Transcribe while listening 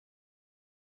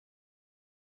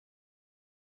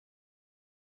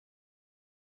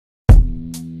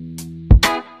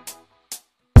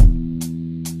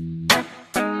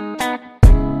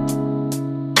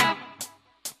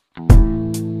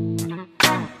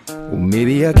Or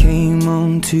maybe I came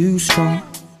on too strong.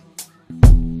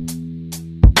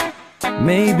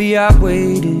 Maybe I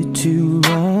waited too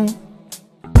long.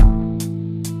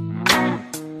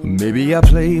 Maybe I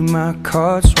played my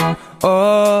cards wrong.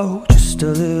 Oh, just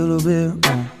a little bit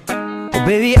wrong. Oh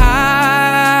baby, I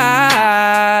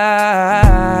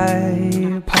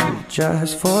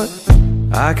apologize for it.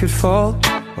 I could fall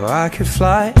or I could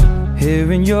fly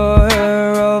here in your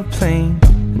aeroplane.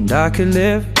 And I could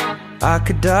live, I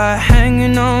could die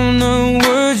hanging on the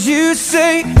words you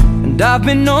say. And I've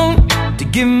been known to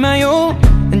give my all,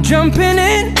 and jumping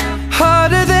in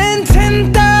harder than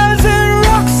 10,000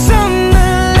 rocks on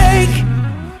the lake.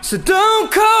 So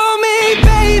don't call me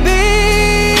baby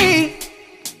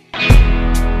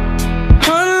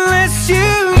unless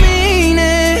you mean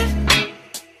it.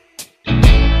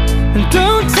 And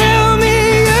don't tell me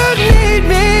you need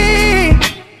me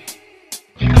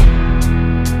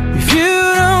if you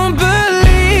don't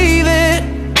believe it.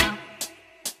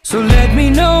 So let me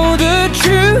know the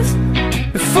truth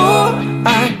before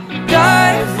I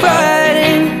dive right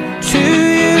into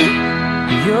you.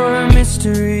 You're a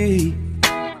mystery.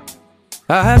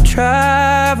 I've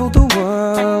traveled the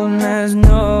world and there's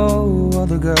no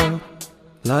other girl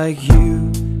like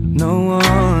you. No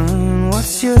one.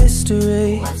 What's your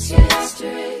history? What's your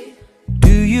history?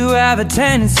 Do you have a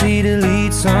tendency to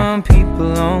lead some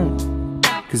people on?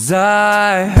 'Cause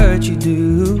I heard you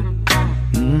do.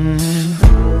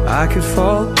 I could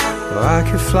fall or I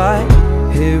could fly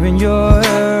here in your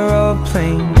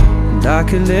aeroplane. And I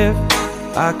could live,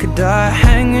 I could die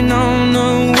hanging on the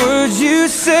words you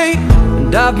say.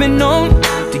 And I've been known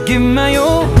to give my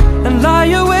all and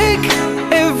lie awake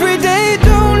every day.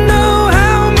 Don't know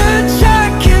how much I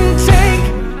can take.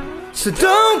 So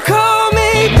don't call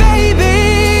me baby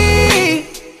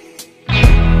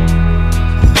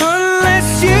unless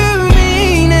you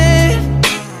mean it.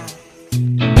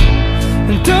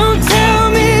 And don't tell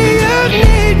me you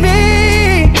need me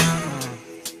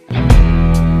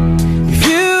if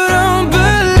you don't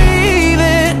believe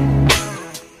it.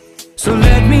 So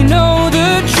let me know the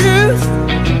truth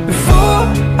before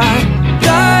I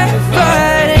dive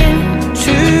right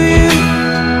into you.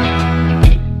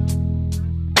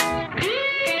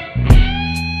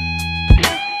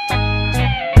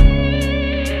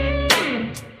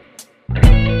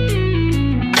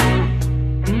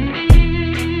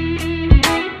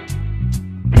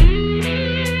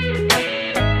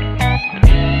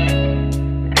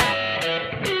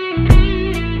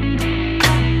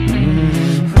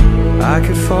 I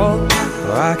could fall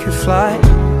or I could fly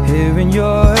here in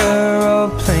your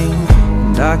aeroplane.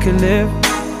 And I could live,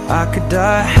 I could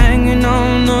die hanging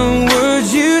on the words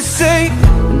you say.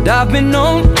 And I've been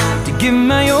known to give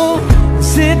my all,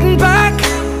 sitting back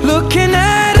looking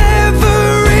at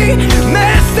every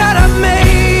mess that I've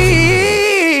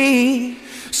made.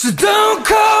 So don't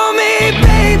call me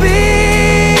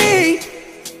baby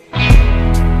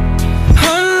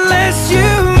unless you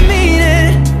mean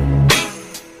it.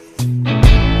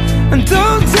 And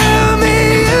don't tell